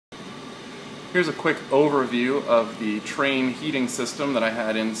Here's a quick overview of the Trane heating system that I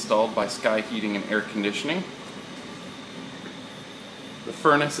had installed by Sky Heating and Air Conditioning. The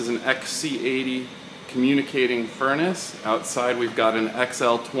furnace is an XC80 communicating furnace. Outside we've got an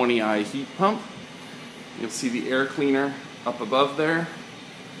XL20i heat pump. You'll see the air cleaner up above there,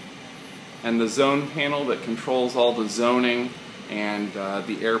 and the zone panel that controls all the zoning and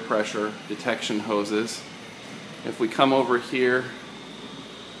the air pressure detection hoses. If we come over here,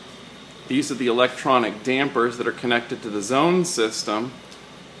 these are the electronic dampers that are connected to the zone system.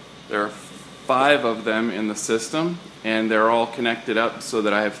 There are 5 of them in the system, and they're all connected up so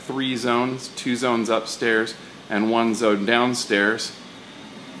that I have 3 zones, 2 zones upstairs and 1 zone downstairs.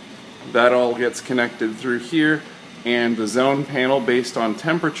 That all gets connected through here, and the zone panel, based on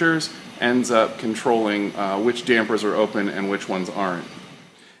temperatures, ends up controlling which dampers are open and which ones aren't.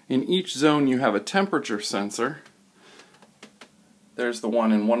 In each zone you have a temperature sensor. There's the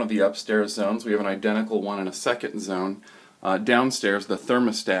one in one of the upstairs zones. We have an identical one in a second zone. Downstairs, the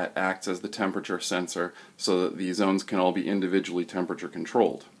thermostat acts as the temperature sensor so that the zones can all be individually temperature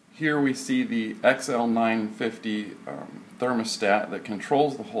controlled. Here we see the XL950 thermostat that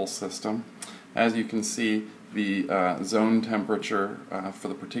controls the whole system. As you can see, the zone temperature for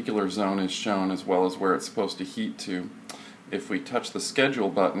the particular zone is shown, as well as where it's supposed to heat to. If we touch the schedule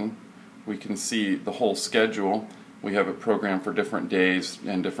button, we can see the whole schedule. We have it programmed for different days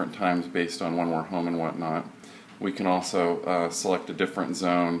and different times based on when we're home and whatnot. We can also select a different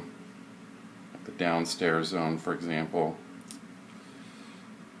zone, like the downstairs zone for example,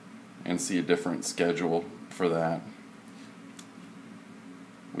 and see a different schedule for that.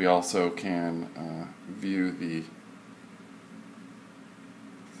 We also can view the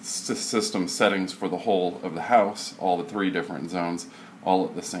system settings for the whole of the house, all the 3 different zones, all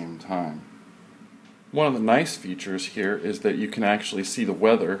at the same time. One of the nice features here is that you can actually see the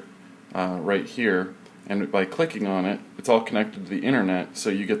weather right here, and by clicking on it, it's all connected to the internet, so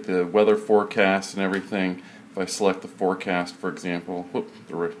you get the weather forecast and everything. If I select the forecast, for example,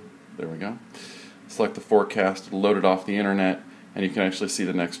 there we go. Select the forecast, it'll load it off the internet, and you can actually see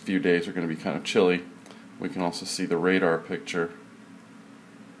the next few days are going to be kind of chilly. We can also see the radar picture.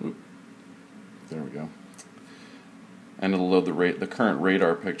 There we go. And it'll load the current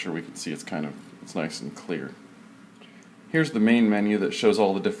radar picture. We can see it's nice and clear. Here's the main menu that shows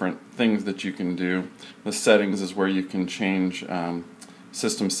all the different things that you can do. The settings is where you can change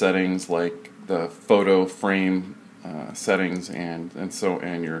system settings like the photo frame settings and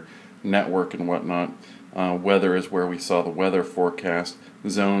your network and whatnot. Weather is where we saw the weather forecast.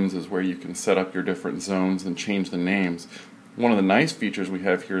 Zones is where you can set up your different zones and change the names. One of the nice features we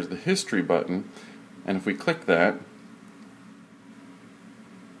have here is the history button, and if we click that,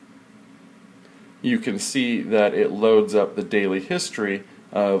 you can see that it loads up the daily history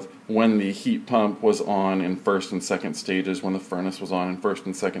of when the heat pump was on in first and second stages, when the furnace was on in first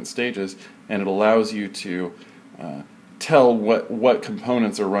and second stages, and it allows you to tell what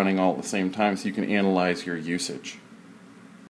components are running all at the same time, so you can analyze your usage.